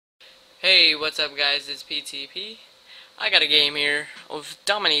Hey, what's up guys, it's PTP. I got a game here of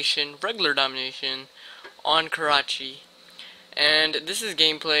domination, regular domination, on Karachi. And this is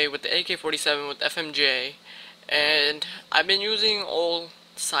gameplay with the AK-47 with FMJ. And I've been using all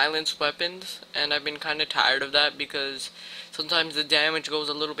silenced weapons, and I've been kinda tired of that because sometimes the damage goes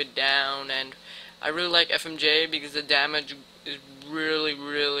a little bit down, and I really like FMJ because the damage is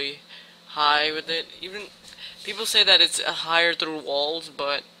really high with it. Even people say that it's higher through walls,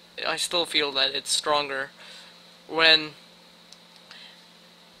 but I still feel that it's stronger when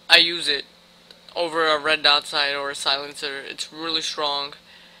I use it over a red dot sight or a silencer. It's really strong,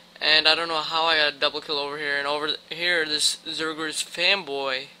 and I don't know how I got a double kill over here. And over here, this Zerger's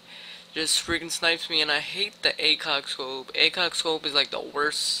fanboy just freaking snipes me, and I hate the ACOG scope. ACOG scope is like the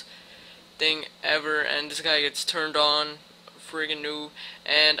worst thing ever, and this guy gets turned on, friggin' new.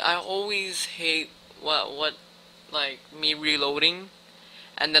 And I always hate like me reloading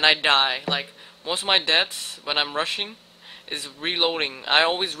and then I die. Like, most of my deaths when I'm rushing is reloading. I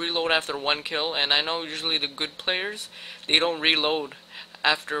always reload after one kill, and I know usually the good players, they don't reload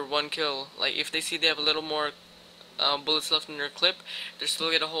after one kill. Like, if they see they have a little more bullets left in their clip, they're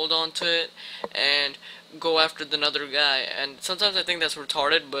still gonna hold on to it and go after another guy. And sometimes I think that's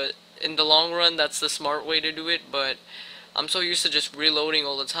retarded, but in the long run, that's the smart way to do it. But I'm so used to just reloading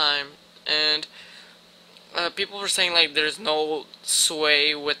all the time. And people were saying like there's no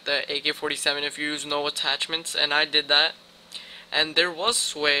sway with the AK-47 if you use no attachments, and I did that, and there was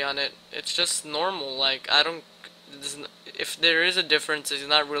sway on it. It's just normal. Like, I don't, if there is a difference, it's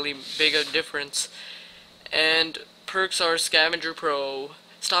not really big a difference. And perks are Scavenger Pro,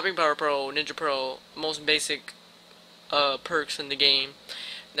 Stopping Power Pro, Ninja Pro, most basic perks in the game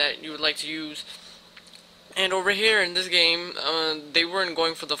that you would like to use. And over here in this game, they weren't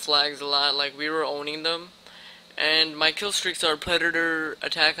going for the flags a lot. Like, we were owning them. And my kill streaks are Predator,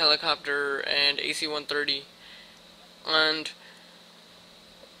 Attack Helicopter, and AC-130. And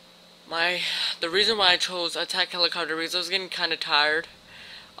the reason why I chose Attack Helicopter is I was getting kind of tired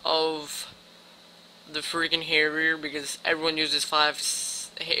of the freaking Harrier, because everyone uses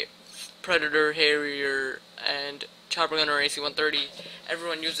Predator, Harrier, and Chopper Gunner, AC-130.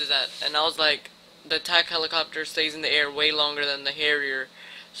 Everyone uses that, and I was like, the Attack Helicopter stays in the air way longer than the Harrier.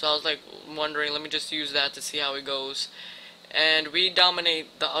 So I was like wondering, let me just use that to see how it goes. And we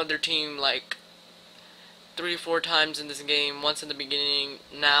dominate the other team like 3 or 4 times in this game. Once in the beginning,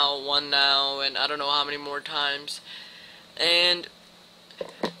 one now, and I don't know how many more times. And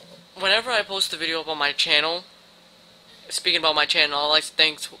whenever I post a video up on my channel, speaking about my channel, I'd like to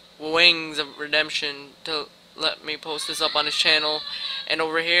thank Wings of Redemption to let me post this up on his channel. And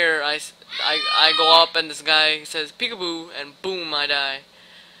over here, I go up and this guy says peekaboo, and boom, I die.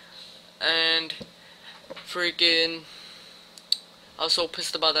 And freaking, I was so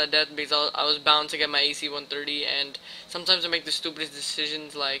pissed about that death because I was bound to get my AC-130, and sometimes I make the stupidest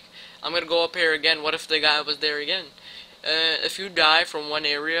decisions, like, I'm gonna go up here again, what if the guy was there again? If you die from one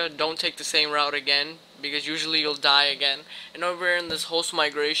area, don't take the same route again, because usually you'll die again. And over here in this host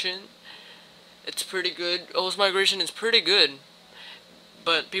migration, it's pretty good. Host migration is pretty good,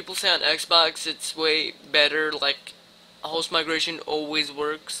 but people say on Xbox it's way better. Like, host migration always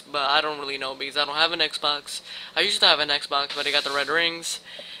works, but I don't really know because I don't have an Xbox. I used to have an Xbox, but I got the red rings,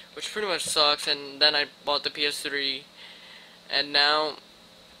 which pretty much sucks, and then I bought the PS3, and now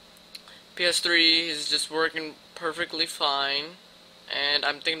PS3 is just working perfectly fine, and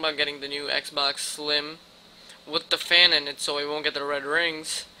I'm thinking about getting the new Xbox Slim with the fan in it so it won't get the red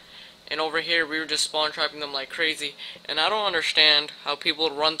rings. And over here we were just spawn trapping them like crazy, and I don't understand how people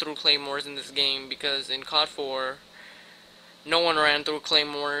run through claymores in this game, because in COD 4 no one ran through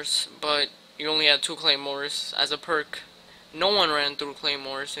claymores, but you only had 2 claymores as a perk. No one ran through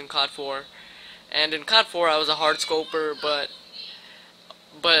claymores in COD 4. And in COD 4 I was a hard scoper, but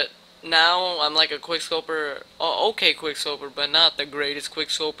now I'm like a quick scoper, okay quick scoper, but not the greatest quick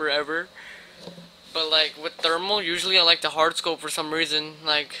scoper ever. But like with thermal, usually I like to hard scope for some reason.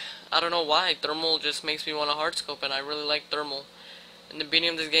 Like, I don't know why, thermal just makes me want to hard scope, and I really like thermal. In the beginning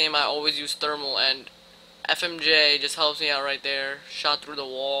of this game I always use thermal, and FMJ just helps me out right there. Shot through the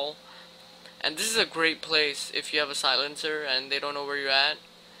wall. And this is a great place if you have a silencer and they don't know where you're at.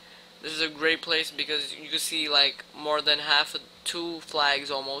 This is a great place because you can see like more than half of 2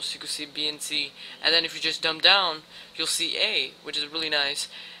 flags almost. You can see B and C. And then if you just dump down, you'll see A, which is really nice.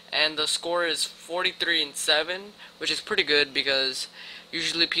 And the score is 43-7, which is pretty good because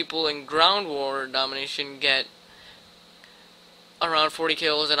usually people in ground war domination get around 40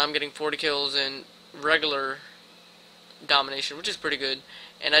 kills, and I'm getting 40 kills in regular domination, which is pretty good.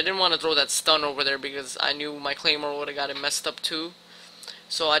 And I didn't want to throw that stun over there because I knew my claymore would have got it messed up too.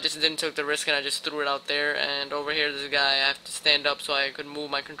 So I just didn't take the risk and I just threw it out there. And over here, this guy, I have to stand up so I could move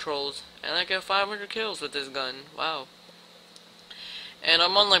my controls. And I get 500 kills with this gun. Wow. And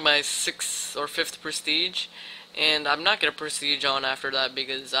I'm on like my 6th or 5th prestige. And I'm not gonna prestige on after that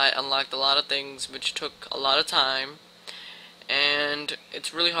because I unlocked a lot of things which took a lot of time. And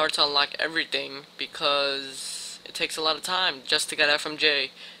it's really hard to unlock everything because it takes a lot of time just to get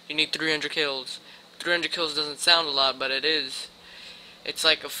FMJ. You need 300 kills. 300 kills doesn't sound a lot, but it is. It's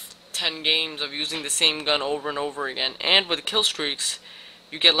like 10 games of using the same gun over and over again. And with kill streaks,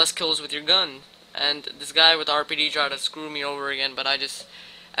 you get less kills with your gun. And this guy with RPD tried to screw me over again, but I just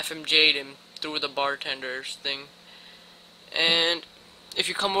FMJ'd him through the bartender's thing. And if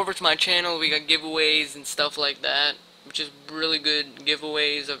you come over to my channel, we got giveaways and stuff like that, which is really good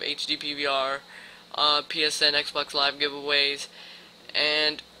giveaways of HD PVR, PSN, Xbox Live giveaways,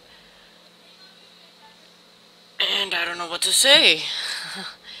 and I don't know what to say.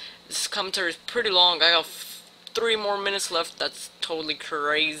 This commentary is pretty long. I got 3 more minutes left. That's totally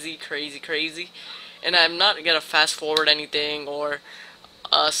crazy. And I'm not gonna fast forward anything or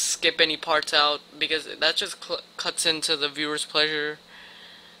skip any parts out because that just cuts into the viewer's pleasure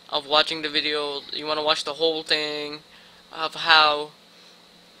of watching the video. You want to watch the whole thing of how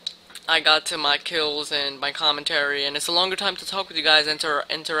I got to my kills and my commentary, and it's a longer time to talk with you guys and to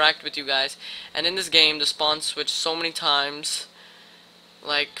interact with you guys. And in this game, the spawns switch so many times.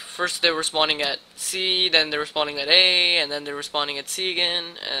 Like, first they were spawning at C, then they were spawning at A, and then they were spawning at C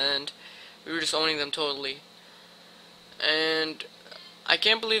again, and we were just owning them totally. And I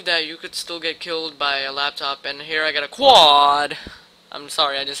can't believe that you could still get killed by a laptop, and here I got a quad. I'm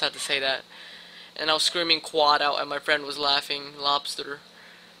sorry, I just had to say that. And I was screaming quad out, and my friend was laughing, lobster.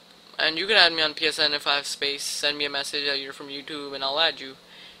 And you can add me on PSN if I have space. Send me a message that you're from YouTube, and I'll add you.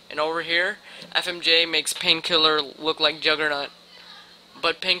 And over here, FMJ makes Painkiller look like Juggernaut.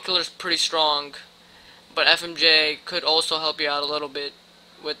 But Painkiller's pretty strong. But FMJ could also help you out a little bit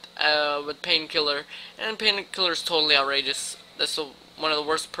with Painkiller. And Painkiller's totally outrageous. That's one of the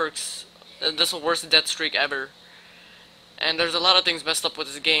worst perks. That's the worst death streak ever. And there's a lot of things messed up with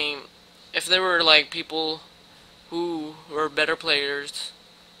this game. If there were like people who were better players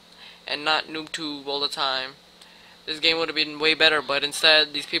and not NoobTube all the time, this game would have been way better. But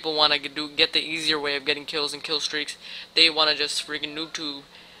instead, these people want to get the easier way of getting kills and kill streaks. They want to just freaking NoobTube,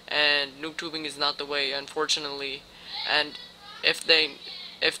 and NoobTubing is not the way, unfortunately. And if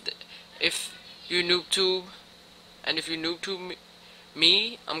you NoobTube, and if you NoobTube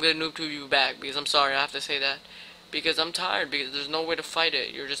me, I'm gonna NoobTube you back, because I'm sorry, I have to say that. Because I'm tired, because there's no way to fight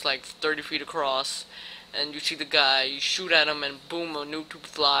it. You're just like 30 feet across, and you see the guy, you shoot at him, and boom, a NoobTube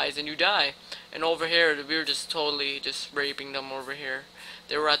flies, and you die. And over here, we were just totally just raping them over here.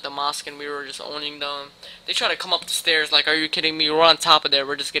 They were at the mosque, and we were just owning them. They try to come up the stairs, like, are you kidding me? We're on top of there,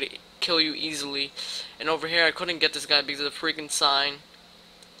 we're just gonna kill you easily. And over here, I couldn't get this guy because of the freaking sign.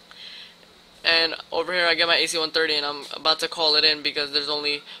 And over here, I get my AC-130, and I'm about to call it in because there's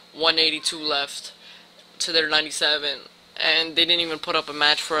only 182 left to their 97, and they didn't even put up a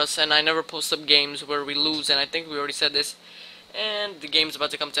match for us. And I never post up games where we lose, and I think we already said this. And the game's about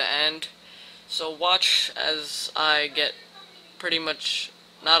to come to an end, so watch as I get pretty much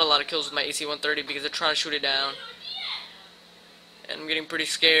not a lot of kills with my AC-130 because they're trying to shoot it down, and I'm getting pretty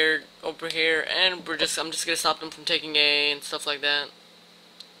scared over here. And I'm just gonna stop them from taking A and stuff like that.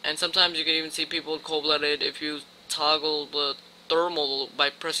 And sometimes you can even see people cold-blooded if you toggle the thermal by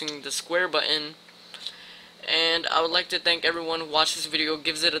pressing the square button. And I would like to thank everyone who watched this video.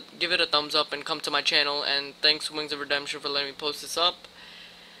 Give it a thumbs up and come to my channel. And thanks Wings of Redemption for letting me post this up.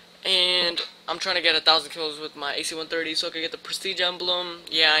 And I'm trying to get 1,000 kills with my AC-130 so I can get the Prestige emblem.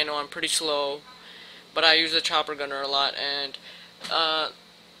 Yeah, I know I'm pretty slow, but I use the chopper gunner a lot. And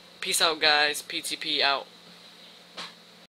peace out, guys. PTP out.